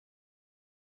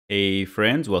Hey,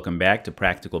 friends, welcome back to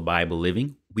Practical Bible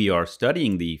Living. We are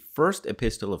studying the first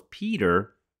epistle of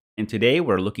Peter, and today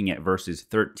we're looking at verses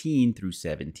 13 through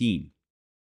 17.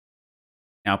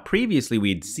 Now, previously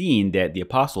we'd seen that the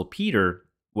Apostle Peter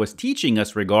was teaching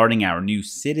us regarding our new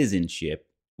citizenship,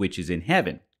 which is in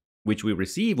heaven, which we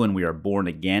receive when we are born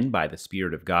again by the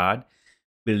Spirit of God,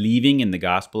 believing in the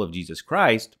gospel of Jesus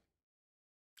Christ.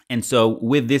 And so,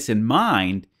 with this in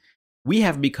mind, we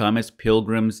have become as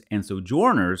pilgrims and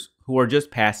sojourners who are just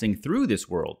passing through this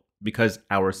world because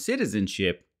our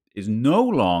citizenship is no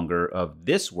longer of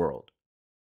this world.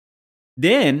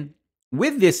 Then,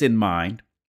 with this in mind,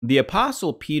 the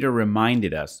Apostle Peter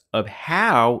reminded us of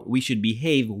how we should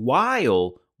behave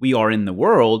while we are in the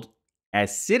world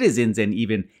as citizens and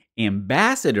even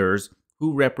ambassadors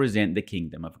who represent the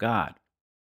kingdom of God.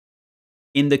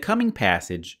 In the coming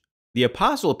passage, the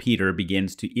Apostle Peter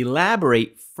begins to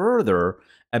elaborate further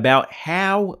about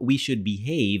how we should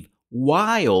behave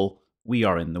while we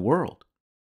are in the world.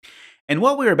 And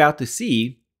what we're about to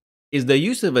see is the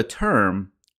use of a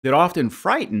term that often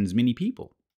frightens many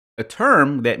people, a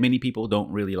term that many people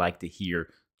don't really like to hear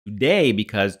today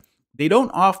because they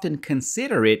don't often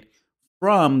consider it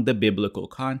from the biblical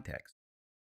context.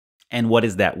 And what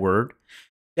is that word?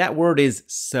 That word is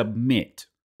submit,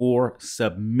 or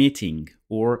submitting,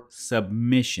 or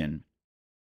submission.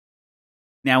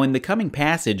 Now, in the coming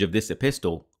passage of this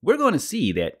epistle, we're going to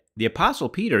see that the Apostle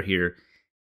Peter here,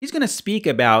 he's going to speak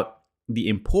about the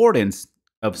importance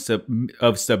of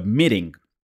submitting,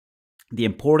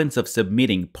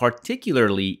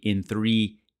 particularly in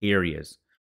three areas.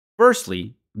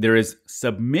 Firstly, there is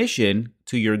submission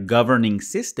to your governing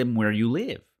system where you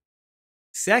live.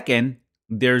 Second,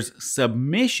 there's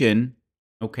submission,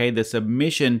 the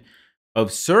submission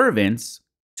of servants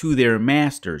to their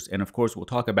masters. And of course, we'll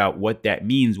talk about what that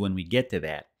means when we get to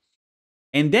that.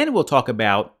 And then we'll talk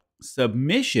about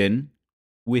submission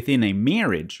within a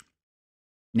marriage.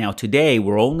 Now, today,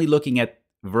 we're only looking at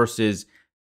verses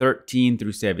 13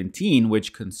 through 17,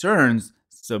 which concerns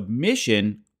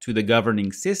submission to the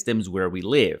governing systems where we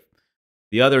live.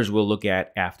 The others we'll look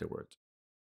at afterwards.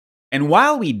 And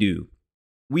while we do,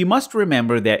 we must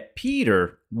remember that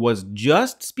Peter was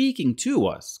just speaking to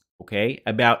us,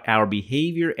 about our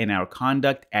behavior and our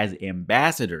conduct as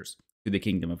ambassadors to the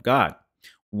kingdom of God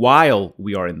while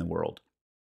we are in the world.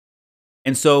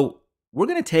 And so we're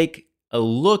going to take a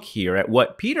look here at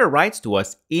what Peter writes to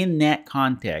us in that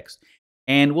context,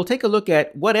 and we'll take a look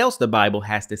at what else the Bible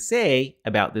has to say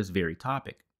about this very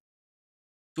topic.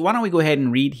 So why don't we go ahead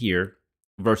and read here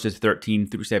verses 13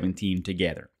 through 17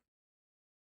 together.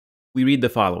 We read the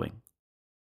following.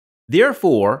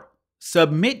 Therefore,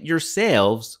 submit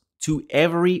yourselves to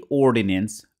every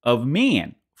ordinance of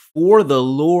man for the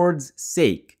Lord's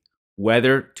sake,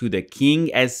 whether to the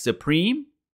king as supreme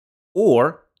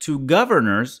or to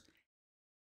governors,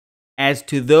 as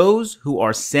to those who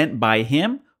are sent by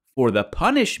him for the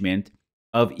punishment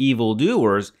of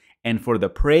evildoers and for the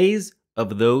praise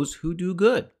of those who do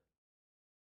good.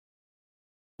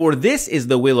 For this is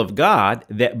the will of God,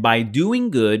 that by doing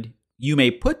good you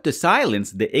may put to silence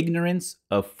the ignorance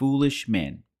of foolish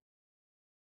men.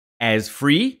 As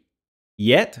free,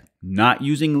 yet not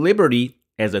using liberty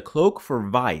as a cloak for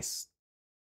vice,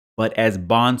 but as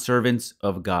bondservants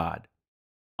of God.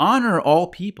 Honor all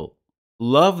people,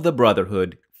 love the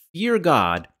brotherhood, fear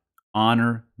God,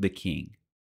 honor the king.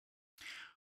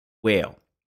 Well,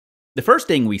 the first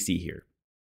thing we see here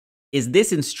is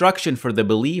this instruction for the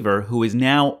believer who is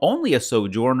now only a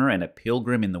sojourner and a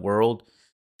pilgrim in the world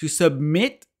to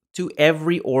submit to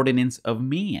every ordinance of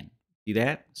man. See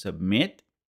that? Submit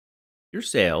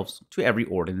yourselves to every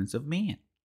ordinance of man.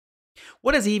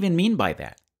 What does he even mean by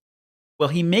that? Well,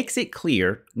 he makes it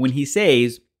clear when he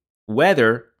says,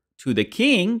 whether to the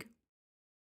king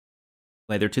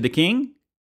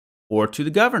or to the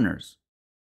governors.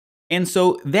 And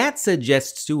so that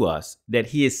suggests to us that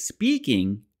he is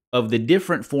speaking of the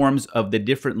different forms of the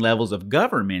different levels of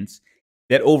governments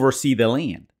that oversee the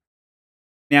land.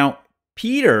 Now,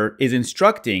 Peter is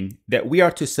instructing that we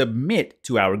are to submit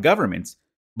to our governments,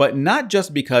 but not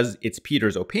just because it's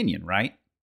Peter's opinion, right?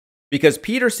 Because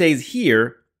Peter says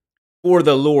here, for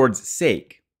the Lord's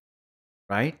sake,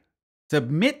 right?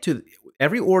 Submit to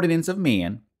every ordinance of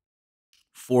man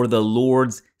for the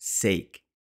Lord's sake.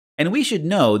 And we should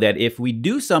know that if we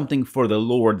do something for the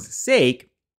Lord's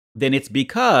sake, then it's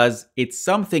because it's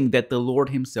something that the Lord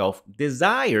himself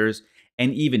desires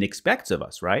and even expects of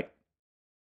us, right?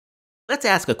 Let's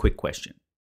ask a quick question.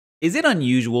 Is it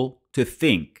unusual to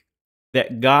think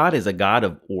that God is a God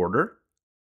of order?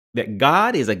 That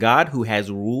God is a God who has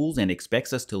rules and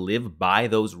expects us to live by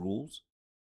those rules?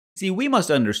 See, we must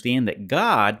understand that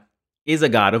God is a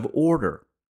God of order,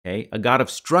 okay? A God of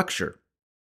structure.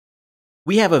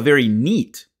 We have a very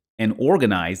neat and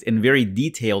organized and very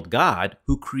detailed God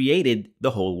who created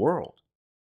the whole world.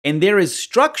 And there is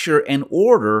structure and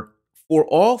order for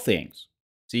all things.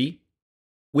 See?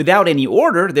 Without any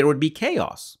order, there would be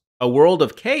chaos. A world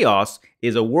of chaos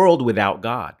is a world without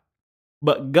God.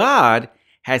 But God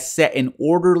has set an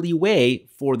orderly way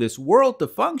for this world to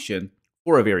function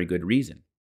for a very good reason.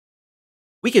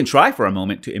 We can try for a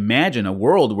moment to imagine a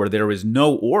world where there is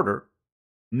no order,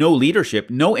 no leadership,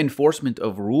 no enforcement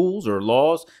of rules or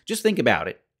laws. Just think about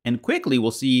it, and quickly we'll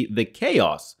see the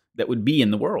chaos that would be in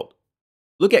the world.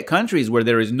 Look at countries where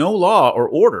there is no law or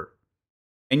order,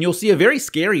 and you'll see a very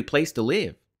scary place to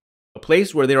live. A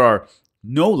place where there are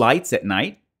no lights at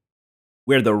night,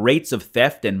 where the rates of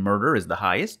theft and murder is the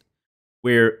highest,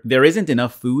 where there isn't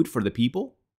enough food for the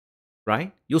people,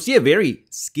 right? You'll see a very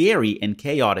scary and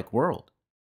chaotic world.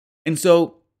 And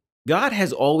so God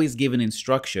has always given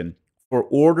instruction for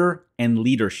order and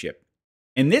leadership.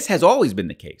 And this has always been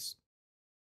the case.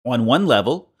 On one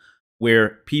level,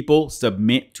 where people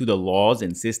submit to the laws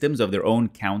and systems of their own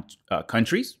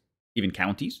countries, even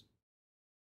counties,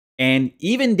 and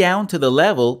even down to the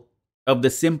level of the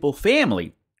simple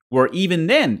family, where even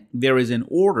then there is an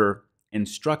order and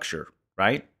structure,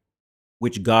 right?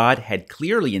 Which God had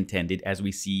clearly intended, as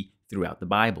we see throughout the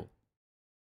Bible.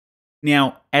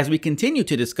 Now, as we continue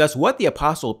to discuss what the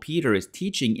Apostle Peter is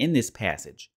teaching in this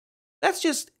passage, let's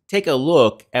just take a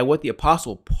look at what the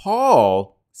Apostle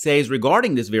Paul says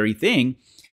regarding this very thing.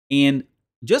 And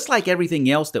just like everything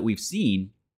else that we've seen,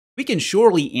 we can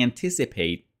surely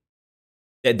anticipate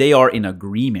that they are in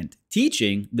agreement,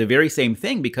 teaching the very same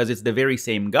thing, because it's the very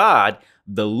same God,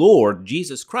 the Lord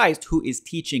Jesus Christ, who is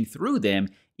teaching through them,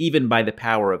 even by the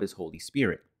power of his Holy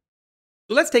Spirit.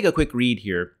 So let's take a quick read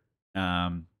here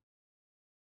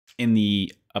in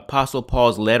the Apostle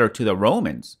Paul's letter to the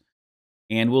Romans.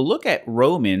 And we'll look at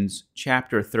Romans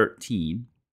chapter 13,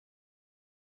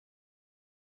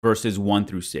 verses 1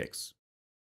 through 6.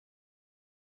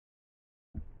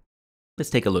 Let's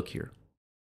take a look here.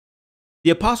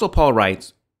 The Apostle Paul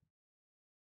writes,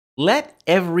 "Let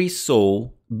every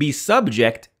soul be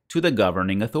subject to the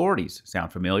governing authorities."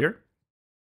 Sound familiar?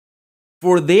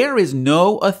 "For there is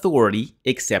no authority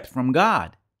except from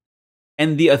God,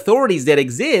 and the authorities that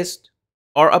exist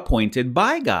are appointed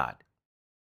by God.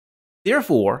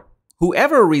 Therefore,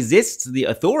 whoever resists the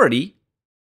authority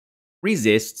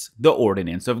resists the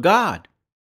ordinance of God.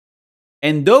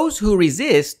 And those who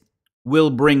resist will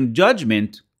bring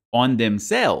judgment on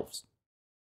themselves.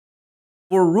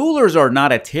 For rulers are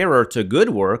not a terror to good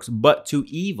works, but to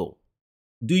evil.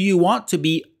 Do you want to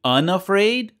be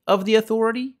unafraid of the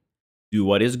authority? Do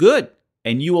what is good,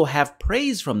 and you will have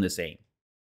praise from the same.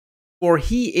 For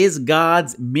he is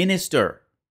God's minister.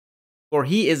 For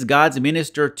he is God's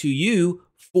minister to you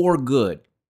for good.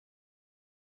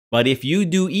 But if you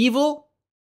do evil,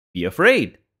 be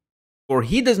afraid. For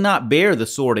he does not bear the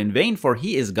sword in vain, for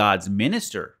he is God's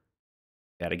minister."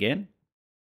 That again.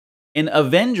 "An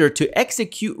avenger to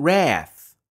execute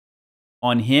wrath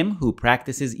on him who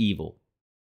practices evil.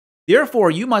 Therefore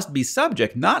you must be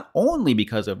subject, not only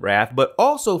because of wrath, but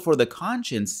also for the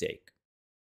conscience sake.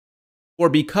 For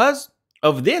because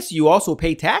of this you also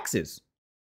pay taxes.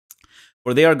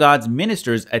 For they are God's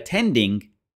ministers,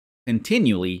 attending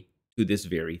continually to this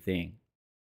very thing."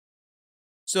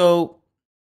 So,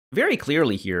 very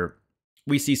clearly here,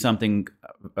 we see something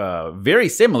very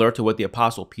similar to what the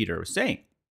Apostle Peter is saying.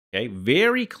 Okay,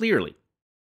 very clearly.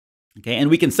 Okay, and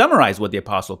we can summarize what the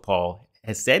Apostle Paul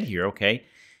has said here, okay?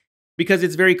 Because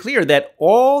it's very clear that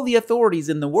all the authorities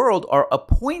in the world are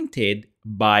appointed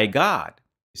by God.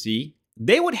 See,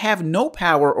 they would have no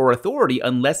power or authority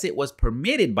unless it was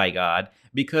permitted by God,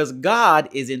 because God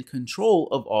is in control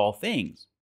of all things.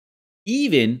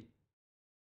 Even,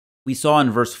 we saw in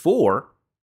verse 4,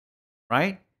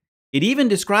 right? It even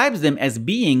describes them as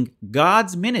being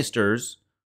God's ministers,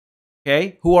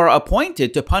 okay, who are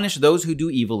appointed to punish those who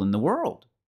do evil in the world.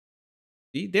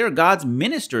 See, they're God's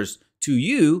ministers to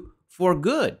you for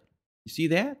good. You see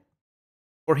that?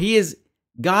 For he is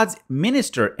God's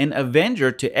minister and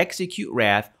avenger to execute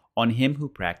wrath on him who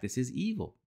practices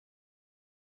evil.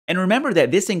 And remember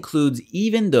that this includes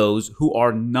even those who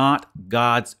are not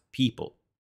God's people.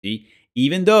 See,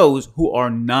 even those who are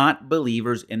not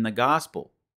believers in the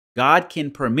gospel. God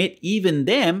can permit even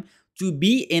them to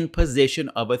be in position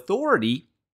of authority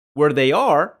where they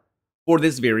are for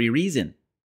this very reason.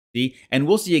 See, and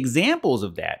we'll see examples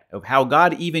of that, of how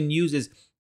God even uses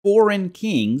foreign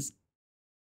kings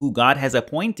who God has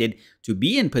appointed to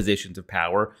be in positions of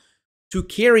power to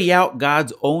carry out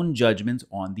God's own judgments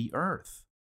on the earth.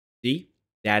 See,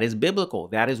 that is biblical.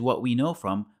 That is what we know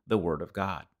from the Word of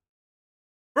God.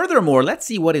 Furthermore, let's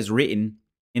see what is written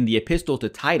in the Epistle to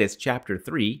Titus, chapter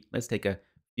 3. Let's take a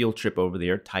field trip over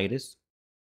there. Titus,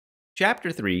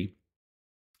 chapter 3.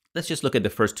 Let's just look at the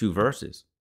first 2 verses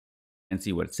and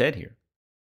see what it said here.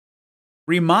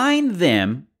 Remind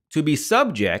them to be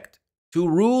subject to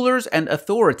rulers and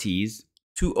authorities,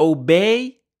 to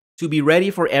obey, to be ready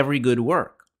for every good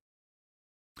work,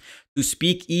 to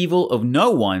speak evil of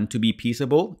no one, to be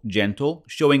peaceable, gentle,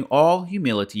 showing all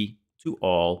humility to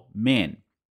all men.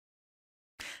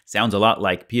 Sounds a lot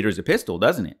like Peter's epistle,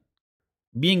 doesn't it?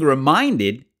 Being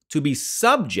reminded to be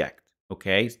subject,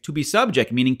 okay? To be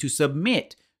subject meaning to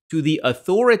submit to the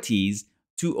authorities,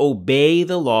 to obey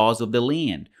the laws of the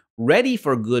land, ready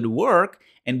for good work,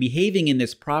 and behaving in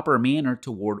this proper manner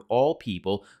toward all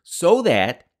people, so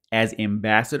that as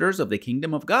ambassadors of the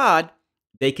kingdom of God,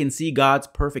 they can see God's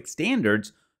perfect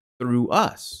standards through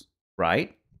us,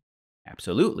 right?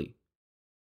 Absolutely.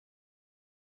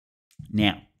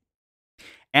 Now,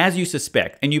 as you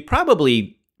suspect, and you've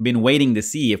probably been waiting to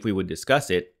see if we would discuss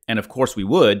it, and of course we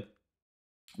would,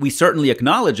 we certainly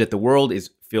acknowledge that the world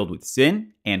is filled with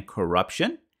sin and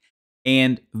corruption.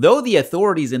 And though the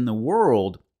authorities in the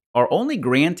world are only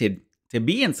granted to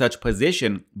be in such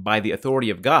position by the authority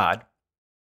of God,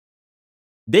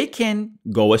 they can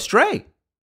go astray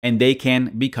and they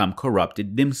can become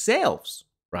corrupted themselves,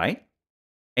 right?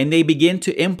 And they begin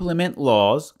to implement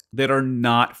laws that are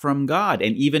not from God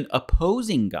and even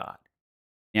opposing God.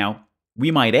 Now, we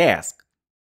might ask,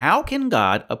 how can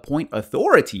God appoint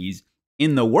authorities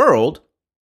in the world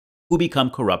who become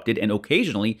corrupted and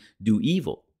occasionally do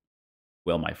evil?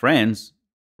 Well, my friends,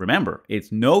 remember,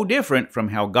 it's no different from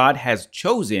how God has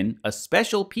chosen a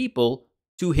special people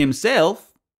to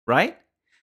himself, right?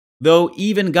 Though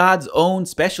even God's own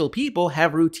special people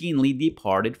have routinely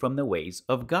departed from the ways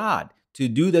of God to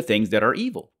do the things that are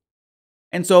evil.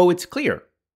 And so it's clear,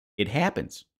 it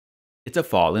happens. It's a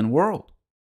fallen world,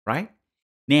 right?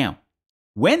 Now,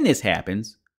 when this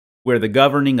happens, where the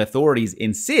governing authorities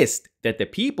insist that the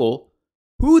people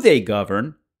who they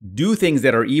govern do things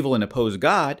that are evil and oppose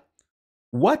God,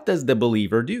 what does the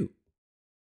believer do?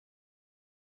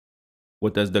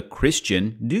 What does the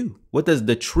Christian do? What does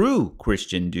the true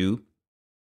Christian do?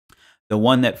 The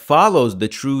one that follows the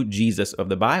true Jesus of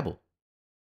the Bible.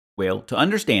 Well, to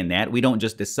understand that, we don't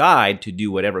just decide to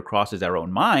do whatever crosses our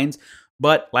own minds,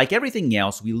 but like everything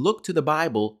else, we look to the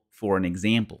Bible for an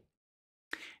example.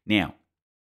 Now,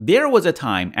 there was a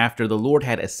time after the Lord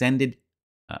had ascended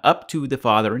up to the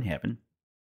Father in heaven,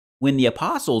 when the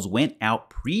apostles went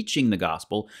out preaching the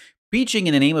gospel, preaching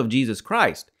in the name of Jesus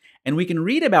Christ. And we can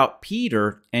read about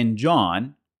Peter and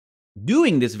John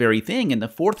doing this very thing in the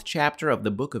 4th chapter of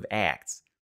the book of Acts.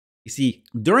 You see,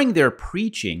 during their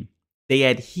preaching, they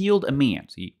had healed a man.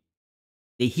 See,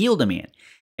 they healed a man.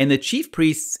 And the chief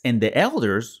priests and the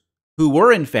elders, who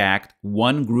were in fact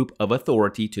one group of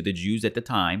authority to the Jews at the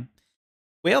time,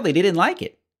 well, they didn't like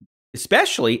it,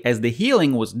 especially as the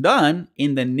healing was done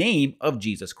in the name of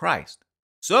Jesus Christ.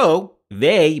 So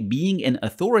they, being an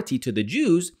authority to the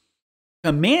Jews,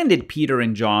 commanded Peter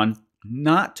and John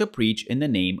not to preach in the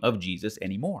name of Jesus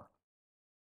anymore.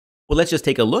 Well, let's just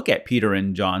take a look at Peter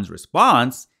and John's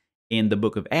response in the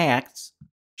book of Acts,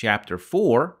 chapter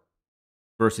 4,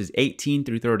 verses 18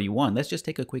 through 31. Let's just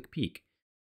take a quick peek.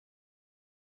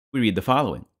 We read the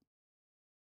following.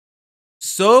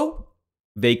 So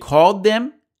they called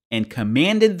them and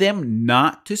commanded them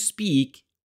not to speak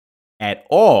at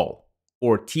all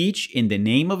or teach in the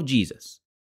name of Jesus.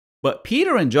 But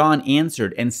Peter and John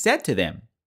answered and said to them,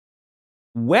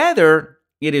 whether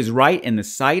it is right in the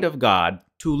sight of God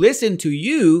to listen to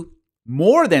you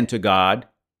more than to God,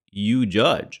 you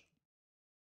judge.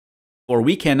 For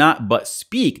we cannot but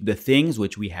speak the things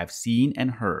which we have seen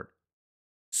and heard.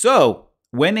 So,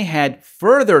 when they had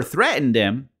further threatened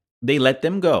them, they let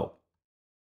them go,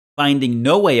 finding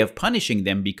no way of punishing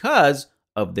them because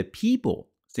of the people,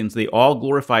 since they all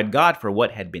glorified God for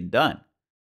what had been done.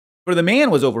 For the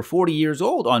man was over 40 years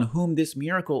old on whom this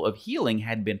miracle of healing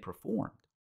had been performed.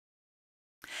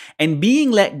 And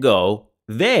being let go,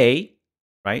 they,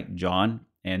 right, John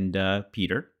and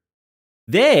Peter,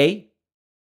 they,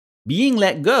 being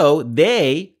let go,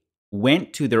 they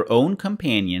went to their own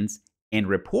companions and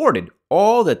reported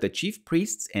all that the chief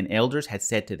priests and elders had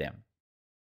said to them.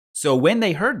 So when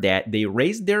they heard that, they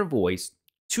raised their voice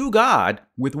to God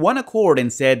with one accord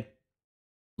and said,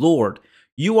 Lord,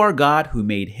 you are God who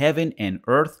made heaven and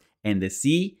earth and the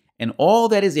sea and all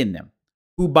that is in them,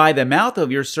 who by the mouth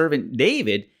of your servant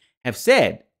David have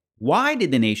said, Why did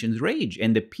the nations rage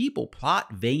and the people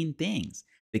plot vain things?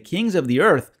 The kings of the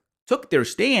earth took their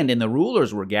stand, and the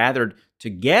rulers were gathered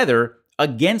together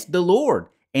against the Lord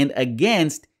and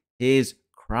against his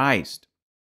Christ.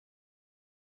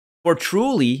 For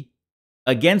truly,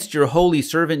 against your holy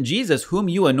servant Jesus, whom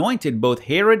you anointed, both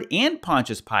Herod and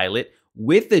Pontius Pilate,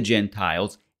 with the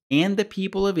Gentiles and the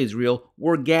people of Israel,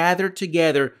 were gathered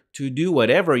together to do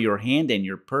whatever your hand and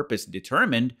your purpose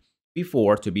determined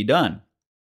before to be done.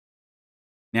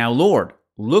 Now, Lord,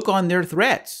 look on their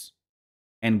threats,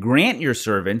 and grant your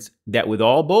servants that with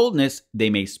all boldness they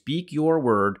may speak your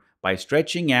word by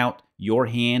stretching out your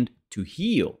hand to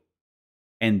heal,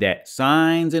 and that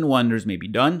signs and wonders may be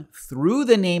done through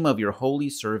the name of your holy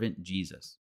servant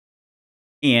Jesus.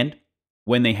 And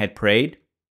when they had prayed,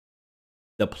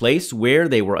 the place where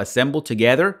they were assembled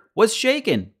together was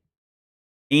shaken,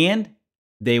 and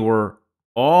they were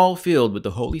all filled with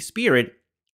the Holy Spirit,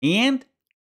 and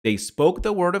they spoke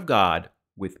the word of God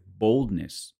with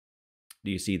boldness. Do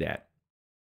you see that?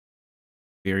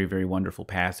 Very, very wonderful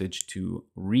passage to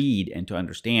read and to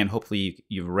understand. Hopefully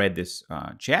you've read this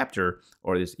chapter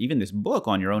or even this book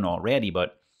on your own already.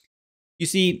 But you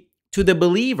see, to the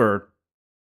believer,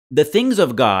 the things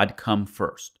of God come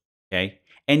first. Okay?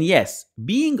 And yes,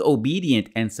 being obedient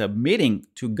and submitting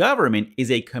to government is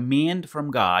a command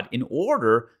from God in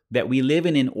order that we live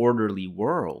in an orderly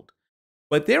world.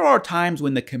 But there are times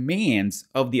when the commands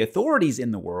of the authorities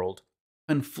in the world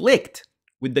conflict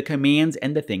with the commands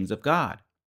and the things of God.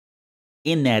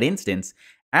 In that instance,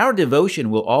 our devotion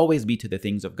will always be to the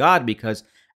things of God because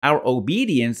our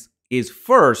obedience is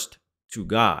first to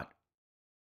God.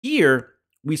 Here,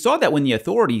 we saw that when the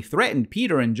authority threatened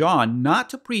Peter and John not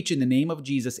to preach in the name of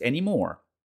Jesus anymore,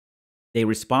 they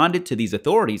responded to these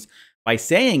authorities by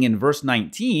saying in verse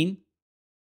 19,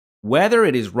 whether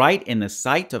it is right in the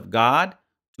sight of God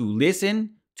to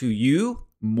listen to you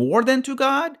more than to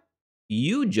God,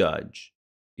 you judge.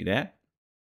 See that?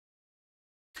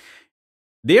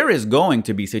 There is going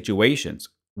to be situations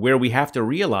where we have to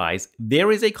realize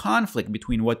there is a conflict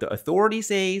between what the authority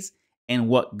says and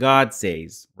what God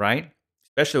says, right?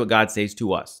 Especially what God says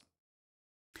to us.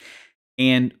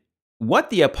 And what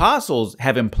the apostles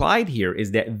have implied here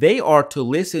is that they are to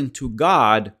listen to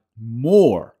God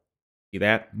more. See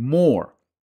that? More.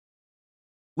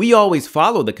 We always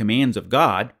follow the commands of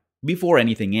God before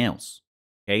anything else.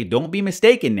 Okay? Don't be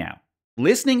mistaken now.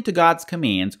 Listening to God's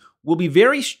commands will be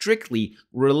very strictly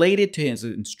related to his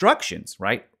instructions,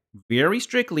 right? Very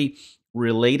strictly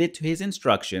related to his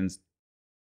instructions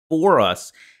for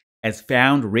us as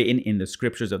found written in the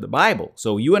scriptures of the Bible.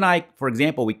 So you and I, for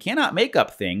example, we cannot make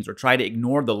up things or try to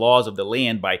ignore the laws of the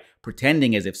land by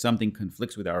pretending as if something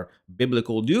conflicts with our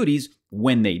biblical duties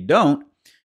when they don't,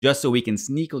 just so we can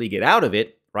sneakily get out of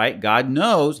it, right? God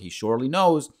knows, he surely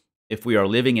knows, if we are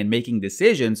living and making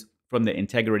decisions from the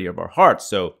integrity of our hearts.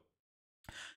 So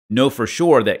know for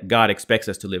sure that God expects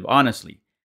us to live honestly.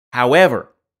 However,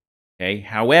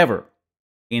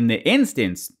 in the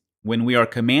instance when we are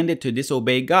commanded to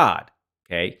disobey God,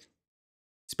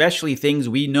 especially things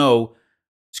we know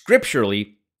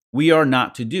scripturally we are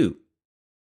not to do,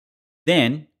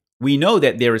 then we know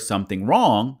that there is something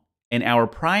wrong, and our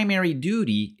primary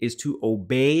duty is to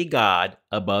obey God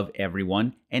above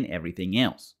everyone and everything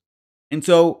else. And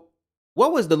so,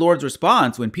 what was the Lord's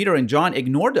response when Peter and John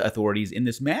ignored the authorities in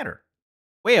this matter?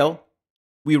 Well,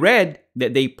 we read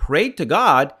that they prayed to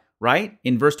God, right?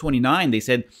 In verse 29, they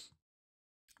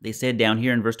said down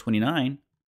here in verse 29,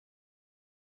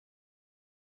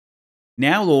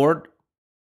 now, Lord,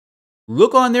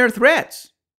 look on their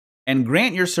threats and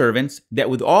grant your servants that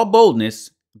with all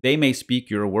boldness they may speak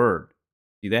your word.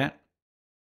 See that?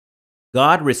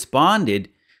 God responded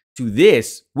to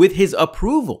this with his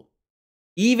approval,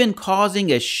 even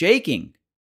causing a shaking.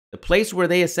 The place where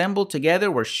they assembled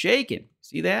together were shaken.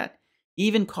 See that?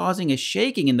 Even causing a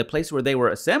shaking in the place where they were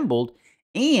assembled,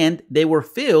 and they were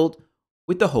filled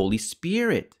with the Holy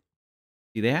Spirit.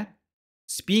 See that?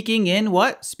 Speaking in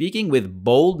what? Speaking with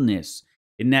boldness.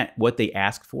 Isn't that what they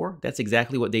asked for? That's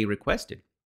exactly what they requested.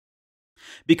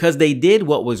 Because they did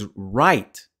what was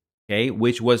right,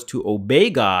 which was to obey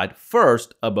God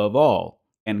first above all.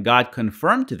 And God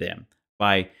confirmed to them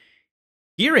by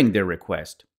hearing their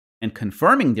request and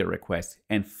confirming their request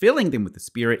and filling them with the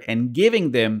Spirit and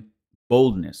giving them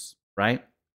boldness, right?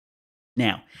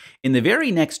 Now, in the very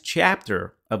next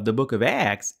chapter of the book of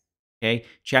Acts,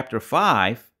 chapter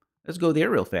 5, let's go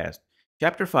there real fast.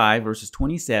 Chapter 5, verses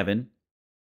 27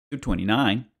 through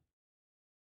 29,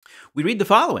 we read the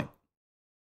following.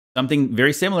 Something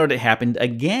very similar that happened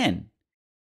again.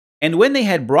 And when they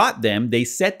had brought them, they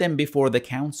set them before the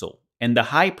council. And the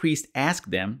high priest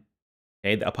asked them,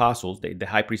 Okay, the apostles, the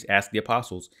high priest asked the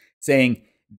apostles, saying,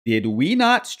 "Did we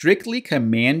not strictly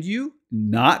command you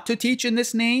not to teach in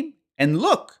this name? And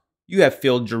look, you have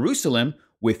filled Jerusalem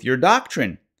with your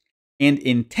doctrine and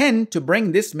intend to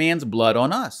bring this man's blood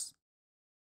on us."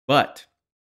 But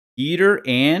Peter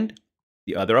and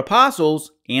the other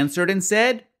apostles answered and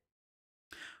said,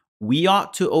 "We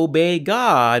ought to obey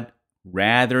God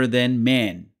rather than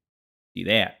men." See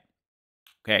that?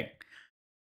 Okay.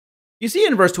 You see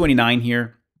in verse 29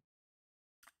 here,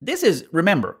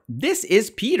 remember, this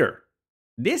is Peter.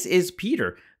 This is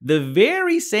Peter, the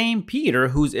very same Peter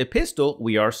whose epistle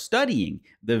we are studying,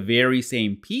 the very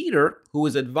same Peter who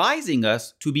is advising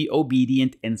us to be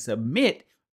obedient and submit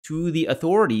to the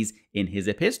authorities in his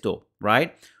epistle,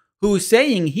 right? Who's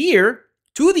saying here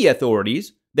to the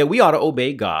authorities that we ought to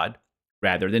obey God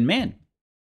rather than men.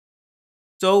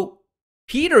 So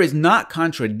Peter is not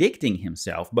contradicting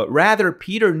himself, but rather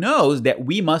Peter knows that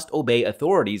we must obey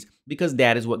authorities because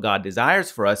that is what God desires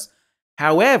for us.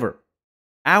 However,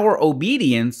 our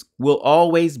obedience will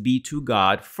always be to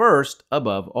God first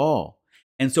above all.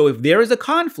 And so if there is a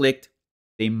conflict,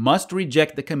 they must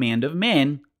reject the command of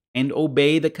men and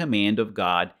obey the command of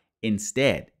God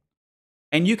instead.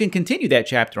 And you can continue that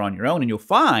chapter on your own, and you'll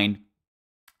find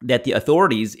that the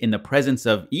authorities, in the presence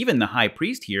of even the high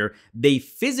priest here, they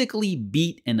physically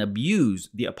beat and abuse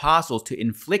the apostles to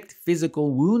inflict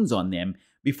physical wounds on them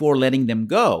before letting them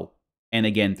go and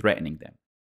again threatening them.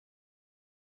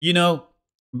 You know,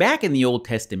 back in the Old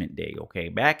Testament day,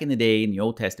 back in the day in the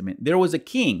Old Testament, there was a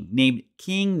king named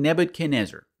King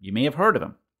Nebuchadnezzar. You may have heard of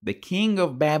him, the king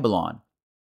of Babylon.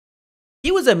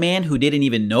 He was a man who didn't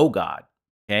even know God,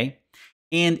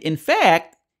 And in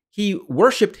fact, he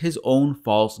worshiped his own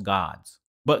false gods.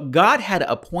 But God had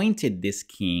appointed this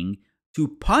king to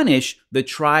punish the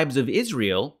tribes of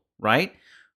Israel, right,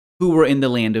 who were in the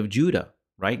land of Judah,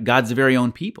 right, God's very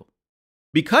own people,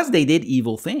 because they did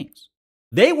evil things.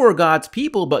 They were God's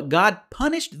people, but God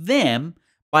punished them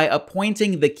by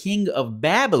appointing the king of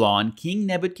Babylon, King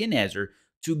Nebuchadnezzar,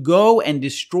 to go and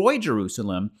destroy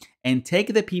Jerusalem and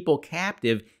take the people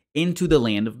captive into the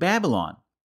land of Babylon.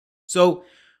 So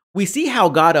we see how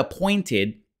God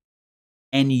appointed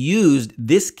and used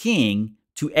this king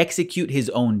to execute his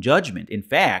own judgment. In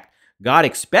fact, God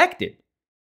expected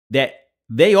that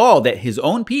his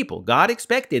own people, God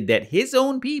expected that his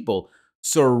own people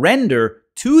surrender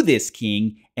to this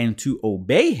king and to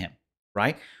obey him,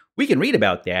 right? We can read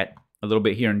about that a little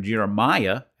bit here in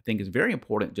Jeremiah. I think it's very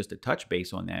important just to touch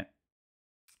base on that.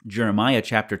 Jeremiah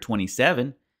chapter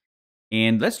 27.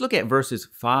 And let's look at verses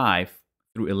 5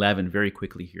 through 11 very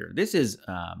quickly here. This is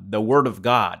the word of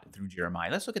God through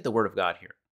Jeremiah. Let's look at the word of God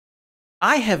here.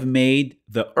 "I have made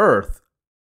the earth,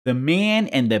 the man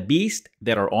and the beast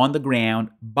that are on the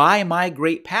ground by my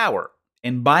great power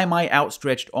and by my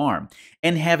outstretched arm,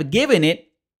 and have given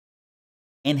it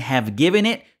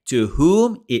to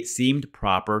whom it seemed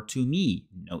proper to me."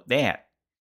 Note that.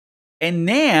 "And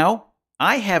now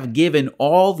I have given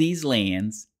all these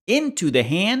lands into the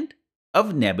hand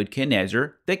of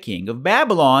Nebuchadnezzar, the king of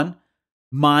Babylon,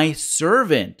 my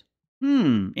servant."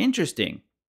 Interesting.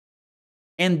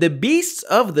 "And the beasts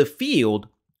of the field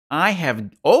I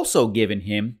have also given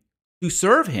him to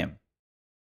serve him.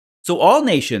 So all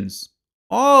nations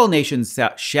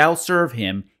shall serve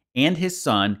him and his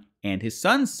son and his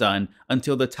son's son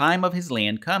until the time of his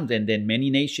land comes, and then many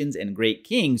nations and great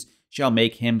kings shall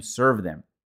make him serve them.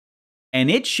 And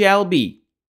it shall be,"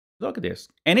 look at this,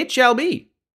 "and it shall be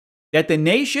that the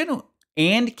nation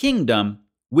and kingdom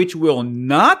which will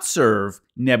not serve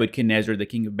Nebuchadnezzar, the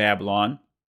king of Babylon,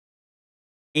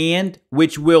 and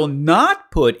which will not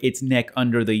put its neck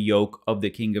under the yoke of the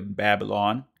king of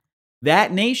Babylon,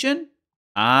 that nation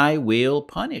I will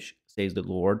punish, says the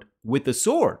Lord, with the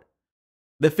sword,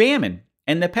 the famine,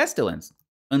 and the pestilence,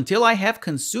 until I have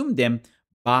consumed them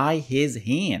by his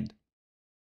hand.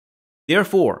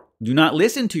 Therefore, do not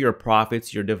listen to your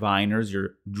prophets, your diviners,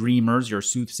 your dreamers, your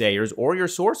soothsayers, or your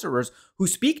sorcerers who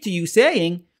speak to you,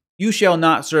 saying, 'You shall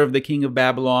not serve the king of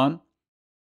Babylon,'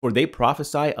 for they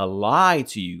prophesy a lie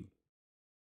to you.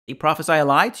 They prophesy a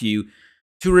lie to you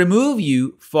to remove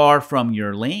you far from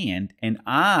your land, and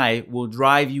I will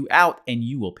drive you out, and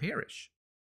you will perish.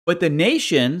 But the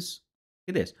nations,"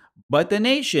 look at this, "but the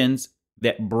nations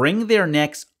that bring their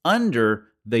necks under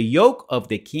the yoke of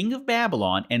the king of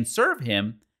Babylon and serve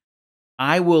him,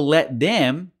 I will let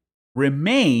them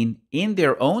remain in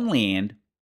their own land,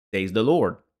 says the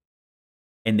Lord,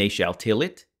 and they shall till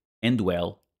it and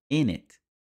dwell in it."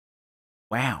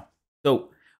 Wow.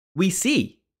 So we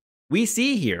see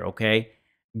here,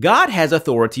 God has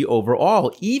authority over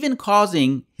all, even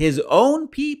causing his own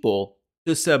people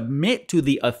to submit to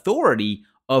the authority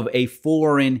of a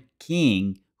foreign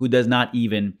king who does not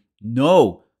even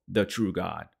know the true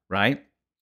God, right?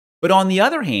 But on the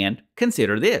other hand,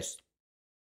 consider this.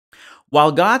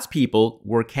 While God's people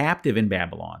were captive in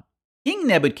Babylon, King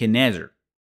Nebuchadnezzar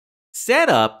set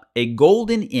up a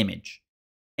golden image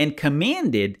and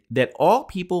commanded that all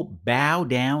people bow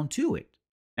down to it.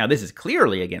 Now, this is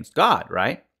clearly against God,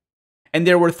 right? And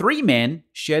there were three men,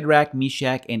 Shadrach,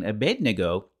 Meshach, and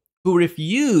Abednego, who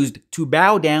refused to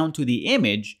bow down to the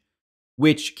image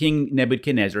which King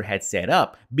Nebuchadnezzar had set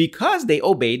up because they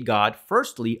obeyed God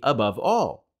firstly above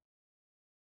all.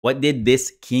 What did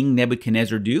this King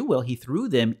Nebuchadnezzar do? Well, he threw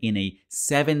them in a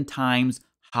 7 times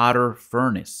hotter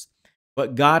furnace.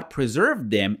 But God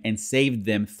preserved them and saved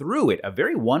them through it. A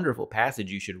very wonderful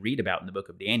passage you should read about in the book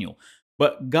of Daniel.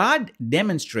 But God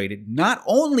demonstrated not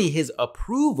only his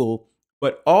approval,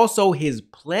 but also his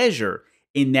pleasure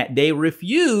in that they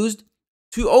refused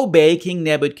to obey King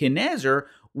Nebuchadnezzar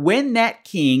when that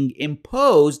king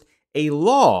imposed a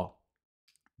law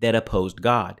that opposed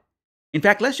God. In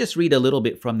fact, let's just read a little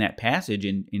bit from that passage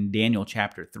in Daniel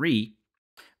chapter 3.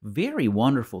 Very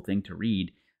wonderful thing to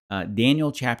read.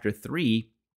 Daniel chapter 3,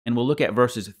 and we'll look at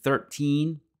verses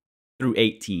 13 through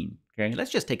 18. Okay,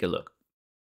 let's just take a look.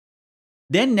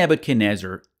 Then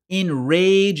Nebuchadnezzar, in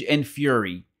rage and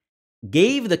fury,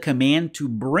 gave the command to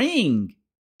bring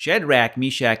Shadrach,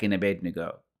 Meshach, and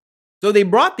Abednego. So they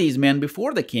brought these men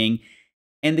before the king,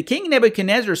 and the king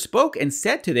Nebuchadnezzar spoke and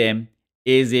said to them,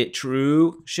 "Is it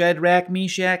true, Shadrach,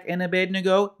 Meshach, and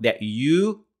Abednego, that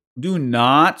you do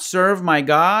not serve my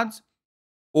gods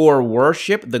or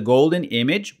worship the golden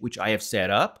image which I have set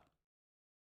up?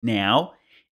 Now,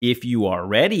 if you are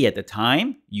ready at the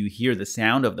time you hear the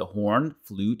sound of the horn,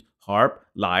 flute, harp,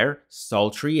 lyre,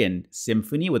 psaltery, and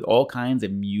symphony with all kinds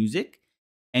of music,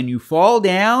 and you fall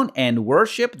down and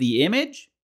worship the image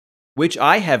which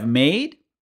I have made,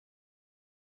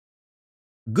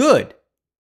 good.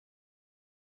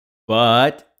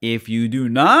 But if you do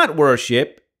not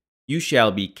worship, you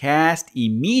shall be cast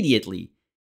immediately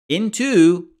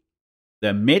into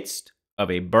the midst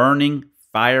of a burning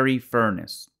fiery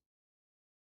furnace.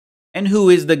 And who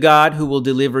is the God who will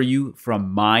deliver you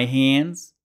from my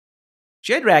hands?"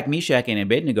 Shadrach, Meshach, and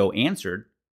Abednego answered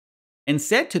and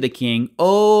said to the king,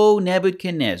 "O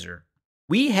Nebuchadnezzar,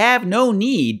 we have no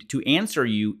need to answer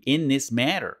you in this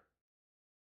matter.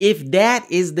 If that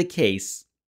is the case,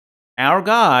 our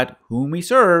God, whom we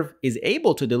serve, is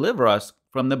able to deliver us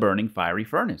from the burning fiery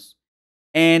furnace,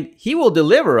 and he will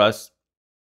deliver us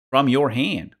from your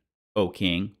hand, O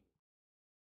king.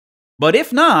 But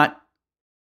if not,"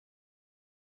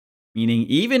 meaning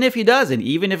even if he doesn't,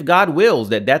 even if God wills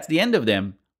that that's the end of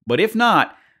them, but if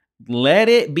not, "let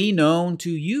it be known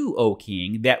to you, O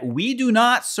king, that we do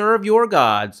not serve your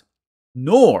gods,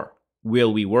 nor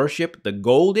will we worship the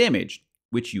gold image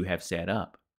which you have set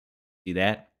up." See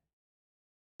that?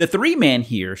 The three men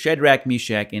here, Shadrach,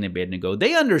 Meshach, and Abednego,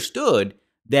 they understood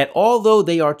that although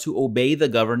they are to obey the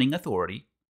governing authority,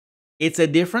 it's a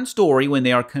different story when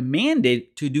they are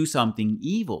commanded to do something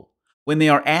evil, when they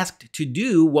are asked to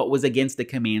do what was against the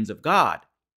commands of God.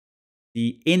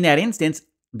 In that instance,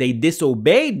 they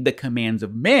disobeyed the commands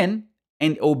of men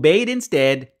and obeyed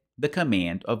instead the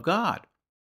command of God.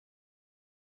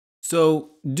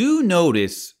 So do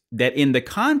notice that in the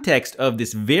context of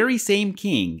this very same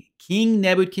king, King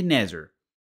Nebuchadnezzar,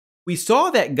 we saw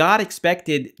that God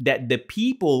expected that the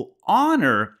people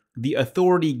honor the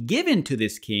authority given to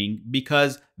this king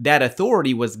because that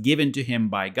authority was given to him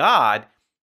by God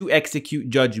to execute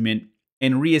judgment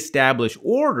and reestablish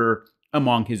order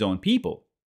among his own people.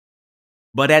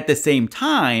 But at the same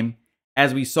time,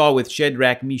 as we saw with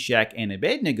Shadrach, Meshach, and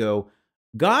Abednego,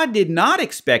 God did not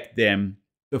expect them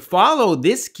to follow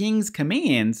this king's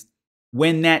commands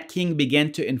when that king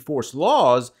began to enforce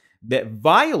laws that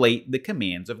violate the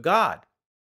commands of God.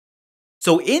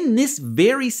 So in this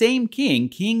very same king,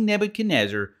 King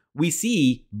Nebuchadnezzar, we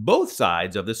see both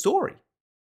sides of the story.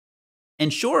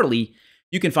 And surely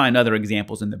you can find other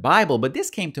examples in the Bible, but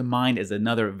this came to mind as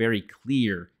another very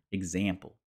clear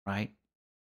example, right?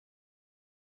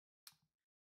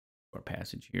 Our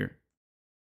passage here.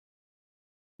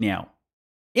 Now,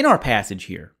 in our passage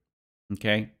here,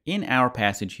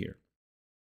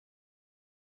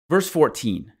 verse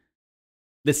 14,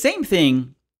 the same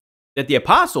thing that the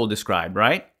apostle described,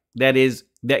 right? That is,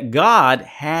 that God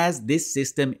has this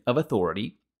system of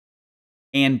authority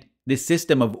and this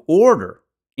system of order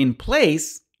in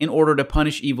place in order to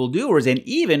punish evildoers and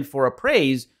even for a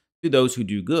praise to those who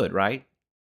do good, right?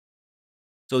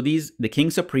 So the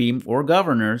king supreme or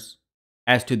governors,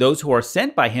 as to those who are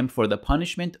sent by him for the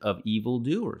punishment of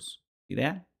evildoers. See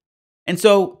that? And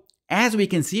so, as we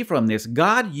can see from this,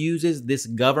 God uses this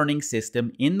governing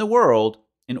system in the world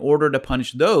in order to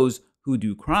punish those who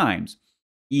do crimes,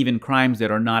 even crimes that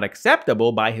are not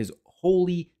acceptable by his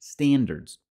holy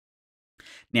standards.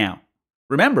 Now,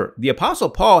 remember, the Apostle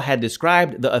Paul had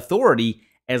described the authority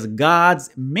as God's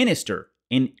minister,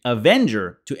 an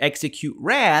avenger to execute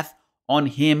wrath on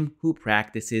him who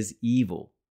practices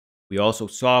evil. We also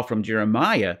saw from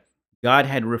Jeremiah, God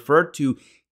had referred to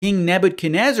King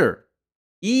Nebuchadnezzar.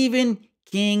 Even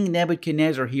King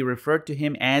Nebuchadnezzar, he referred to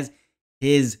him as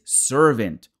his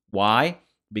servant. Why?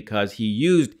 Because he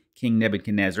used King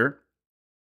Nebuchadnezzar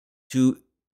to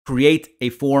create a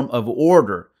form of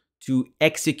order, to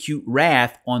execute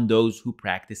wrath on those who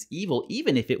practice evil,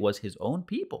 even if it was his own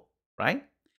people, right?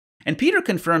 And Peter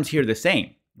confirms here the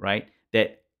same, right?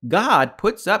 That God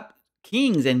puts up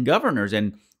kings and governors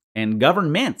and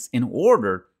governments in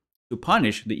order to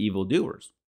punish the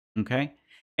evildoers, okay?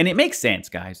 And it makes sense,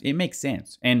 guys. It makes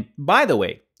sense. And by the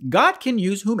way, God can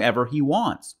use whomever he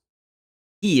wants.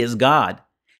 He is God,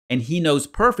 and he knows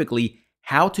perfectly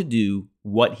how to do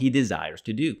what he desires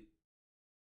to do.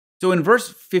 So in verse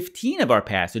 15 of our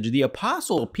passage, the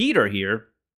Apostle Peter here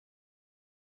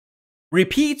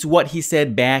repeats what he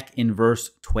said back in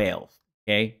verse 12,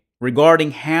 okay,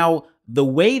 regarding how the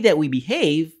way that we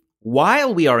behave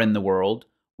while we are in the world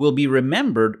will be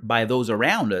remembered by those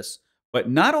around us. But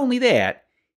not only that,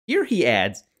 here he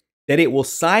adds that it will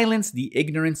silence the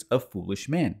ignorance of foolish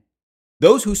men,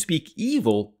 those who speak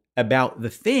evil about the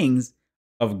things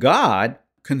of God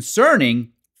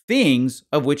concerning things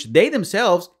of which they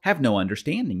themselves have no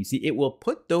understanding. You see, it will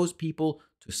put those people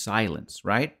to silence,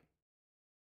 right?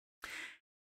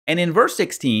 And in verse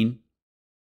 16,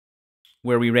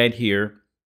 where we read here,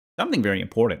 something very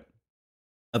important,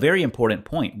 a very important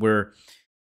point where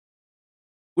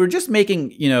we were just making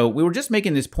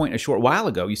this point a short while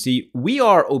ago. You see, we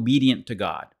are obedient to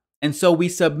God. And so we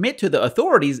submit to the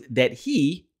authorities that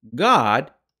he,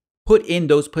 God, put in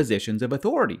those positions of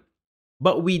authority.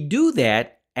 But we do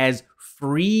that as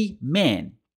free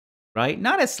men, right?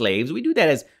 Not as slaves. We do that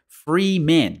as free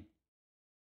men.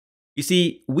 You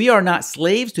see, we are not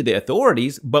slaves to the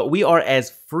authorities, but we are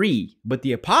as free. But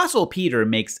the Apostle Peter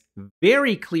makes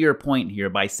very clear point here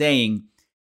by saying,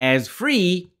 as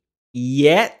free,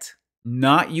 yet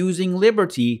not using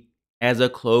liberty as a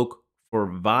cloak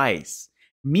for vice.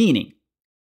 Meaning,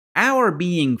 our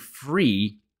being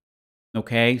free,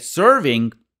 okay,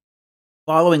 serving,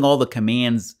 following all the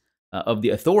commands of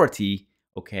the authority,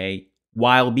 okay,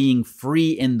 while being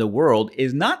free in the world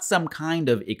is not some kind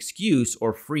of excuse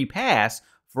or free pass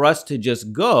for us to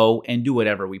just go and do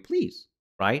whatever we please,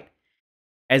 right?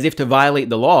 As if to violate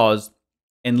the laws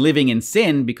and living in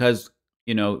sin because,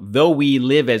 though we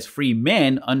live as free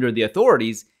men under the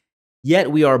authorities,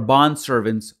 yet we are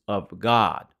bondservants of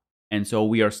God. And so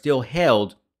we are still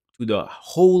held to the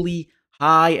holy,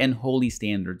 high and holy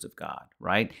standards of God,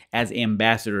 right? As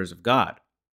ambassadors of God.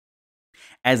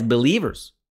 As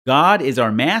believers, God is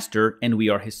our master and we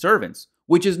are his servants,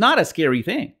 which is not a scary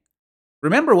thing.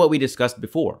 Remember what we discussed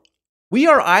before. We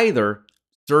are either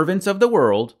servants of the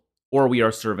world or we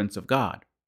are servants of God.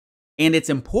 And it's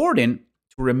important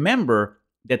to remember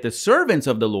that the servants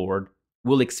of the Lord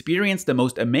will experience the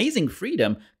most amazing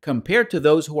freedom compared to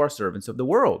those who are servants of the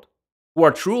world, who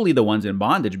are truly the ones in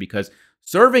bondage, because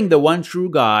serving the one true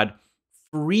God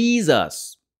frees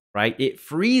us, right? It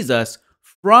frees us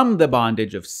from the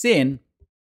bondage of sin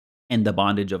and the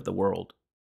bondage of the world.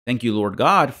 Thank you, Lord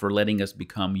God, for letting us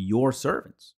become your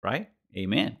servants, right?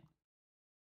 Amen.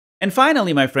 And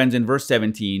finally, my friends, in verse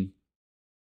 17,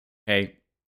 okay,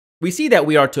 we see that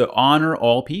we are to honor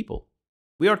all people.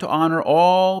 We are to honor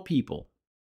all people.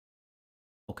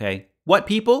 Okay, what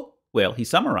people? Well, he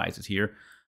summarizes here.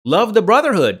 Love the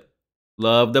brotherhood.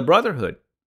 Love the brotherhood.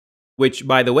 Which,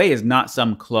 by the way, is not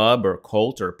some club or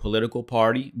cult or political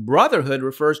party. Brotherhood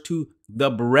refers to the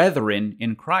brethren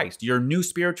in Christ, your new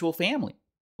spiritual family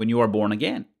when you are born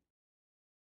again.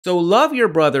 So love your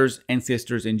brothers and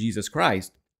sisters in Jesus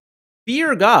Christ.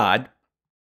 Fear God.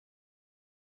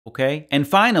 Okay? And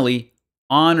finally,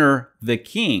 honor the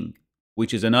king,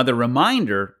 which is another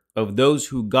reminder of those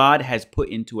who God has put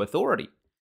into authority.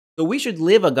 So we should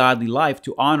live a godly life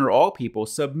to honor all people,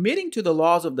 submitting to the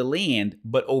laws of the land,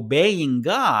 but obeying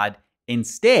God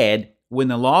instead when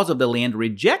the laws of the land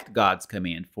reject God's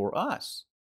command for us,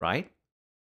 right?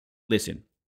 Listen,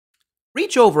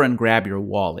 reach over and grab your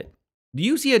wallet. Do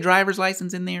you see a driver's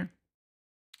license in there?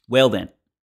 Well then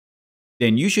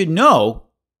you should know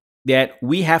that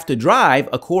we have to drive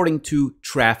according to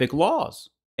traffic laws.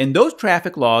 And those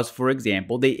traffic laws, for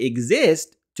example, they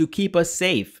exist to keep us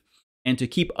safe. and to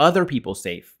keep other people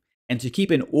safe and to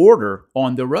keep an order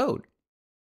on the road.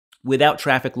 Without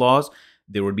traffic laws,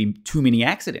 there would be too many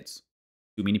accidents.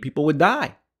 Too many people would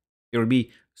die. There would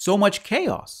be so much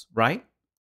chaos, right?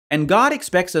 And God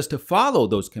expects us to follow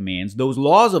those commands, those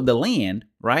laws of the land,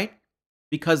 right?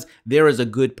 Because there is a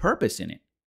good purpose in it.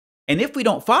 And if we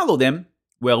don't follow them,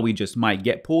 well, we just might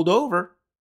get pulled over.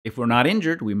 If we're not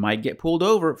injured, we might get pulled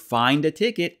over, fined a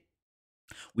ticket.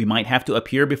 We might have to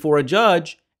appear before a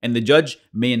judge, and the judge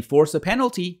may enforce a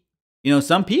penalty.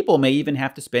 Some people may even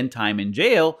have to spend time in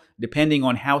jail, depending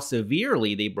on how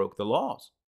severely they broke the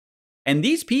laws. And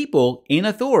these people in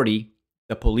authority,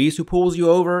 the police who pulls you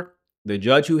over, the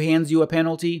judge who hands you a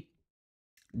penalty,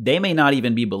 they may not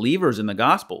even be believers in the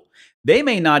gospel. They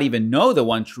may not even know the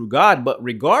one true God, but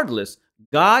regardless,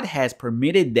 God has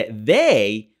permitted that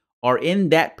they are in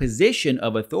that position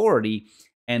of authority,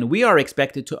 and we are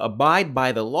expected to abide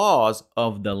by the laws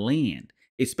of the land,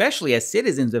 especially as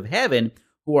citizens of heaven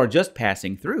who are just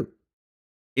passing through,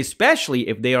 especially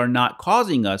if they are not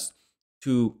causing us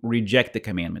to reject the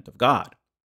commandment of God.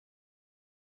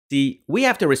 See, we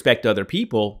have to respect other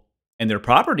people and their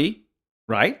property,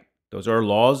 right? Those are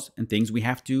laws and things we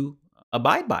have to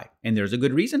abide by, and there's a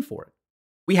good reason for it.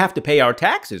 We have to pay our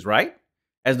taxes, right?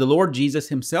 As the Lord Jesus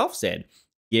himself said,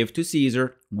 give to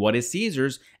Caesar what is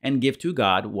Caesar's and give to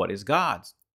God what is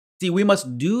God's. See, we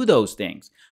must do those things,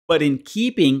 but in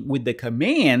keeping with the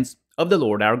commands of the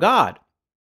Lord our God.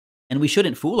 And we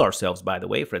shouldn't fool ourselves, by the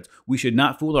way, friends. We should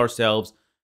not fool ourselves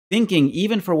thinking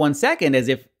even for 1 second as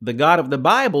if the God of the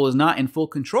Bible is not in full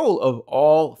control of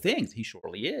all things. He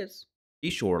surely is. He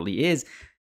surely is.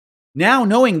 Now,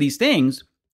 knowing these things,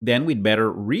 then we'd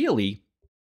better really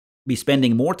be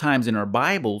spending more times in our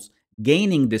Bibles,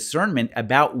 gaining discernment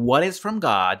about what is from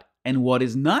God and what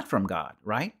is not from God,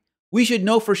 right? We should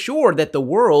know for sure that the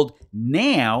world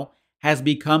now has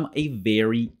become a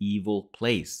very evil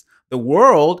place. The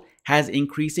world has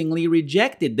increasingly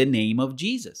rejected the name of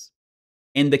Jesus.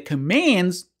 And the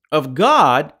commands of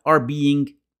God are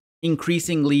being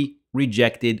increasingly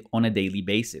rejected on a daily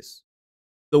basis.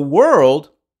 The world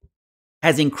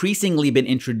has increasingly been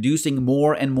introducing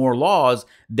more and more laws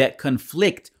that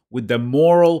conflict with the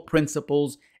moral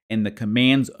principles and the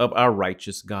commands of our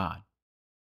righteous God.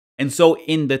 And so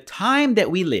in the time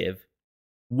that we live,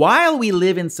 while we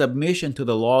live in submission to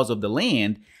the laws of the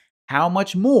land, how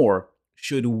much more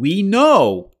should we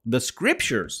know the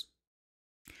scriptures,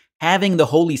 having the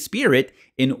Holy Spirit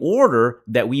in order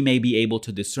that we may be able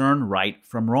to discern right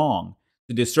from wrong,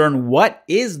 to discern what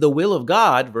is the will of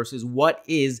God versus what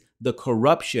is the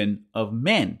corruption of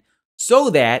men, so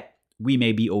that we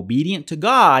may be obedient to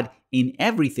God in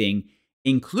everything,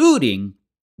 including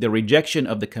the rejection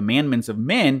of the commandments of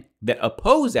men that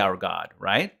oppose our God,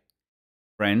 right?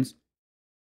 Friends,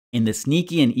 in the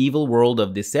sneaky and evil world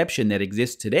of deception that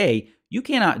exists today, you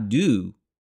cannot do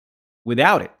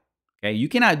without it. Okay? You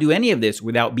cannot do any of this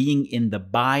without being in the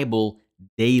Bible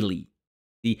daily,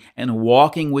 see, and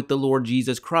walking with the Lord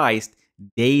Jesus Christ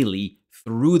daily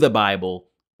through the Bible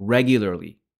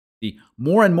regularly. See,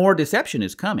 more and more deception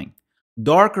is coming.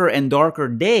 Darker and darker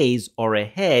days are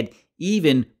ahead,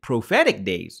 even prophetic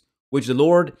days, which the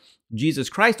Lord Jesus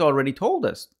Christ already told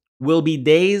us will be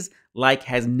days like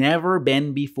has never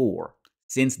been before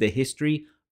since the history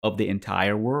of the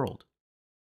entire world.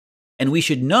 And we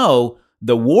should know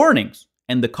the warnings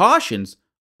and the cautions.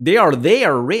 They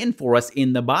are written for us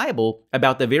in the Bible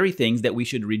about the very things that we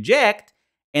should reject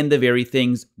and the very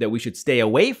things that we should stay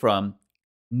away from,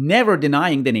 never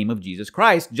denying the name of Jesus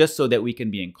Christ just so that we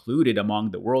can be included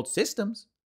among the world systems,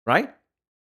 right?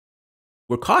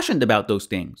 We're cautioned about those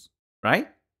things, right?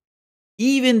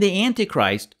 Even the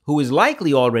Antichrist, who is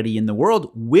likely already in the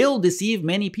world, will deceive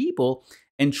many people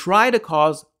and try to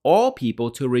cause all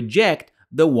people to reject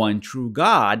the one true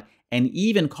God and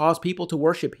even cause people to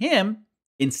worship him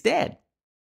instead,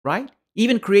 right?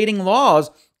 Even creating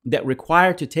laws that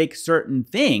require to take certain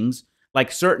things,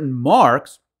 like certain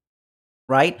marks,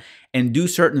 right? And do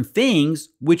certain things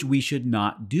which we should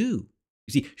not do.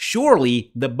 You see,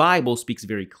 surely the Bible speaks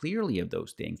very clearly of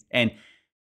those things. And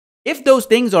if those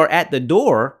things are at the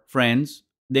door, friends,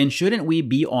 then shouldn't we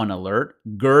be on alert,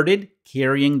 girded,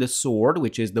 carrying the sword,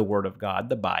 which is the word of God,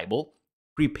 the Bible,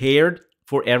 prepared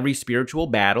for every spiritual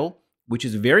battle, which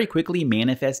is very quickly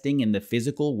manifesting in the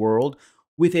physical world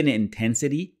with an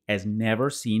intensity as never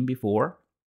seen before?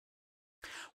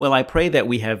 Well, I pray that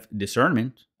we have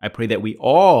discernment. I pray that we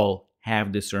all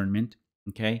have discernment,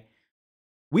 okay?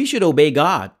 We should obey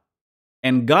God.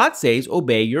 And God says,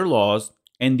 obey your laws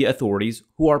and the authorities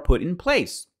who are put in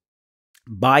place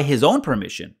by his own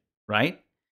permission, right?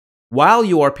 While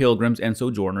you are pilgrims and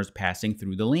sojourners passing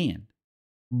through the land.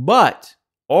 But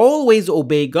always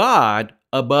obey God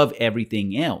above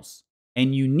everything else.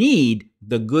 And you need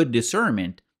the good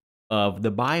discernment of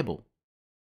the Bible.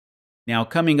 Now,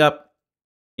 coming up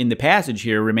in the passage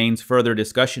here remains further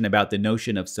discussion about the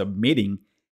notion of submitting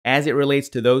as it relates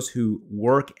to those who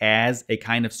work as a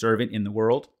kind of servant in the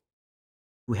world,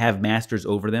 who have masters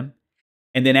over them.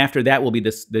 And then after that will be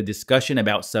the discussion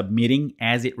about submitting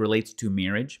as it relates to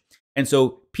marriage. And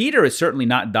so Peter is certainly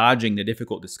not dodging the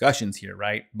difficult discussions here,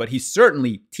 right? But he's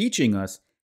certainly teaching us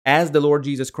as the Lord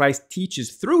Jesus Christ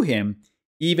teaches through him,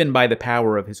 even by the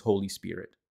power of his Holy Spirit.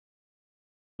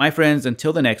 My friends,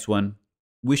 until the next one,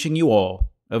 wishing you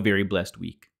all a very blessed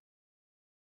week.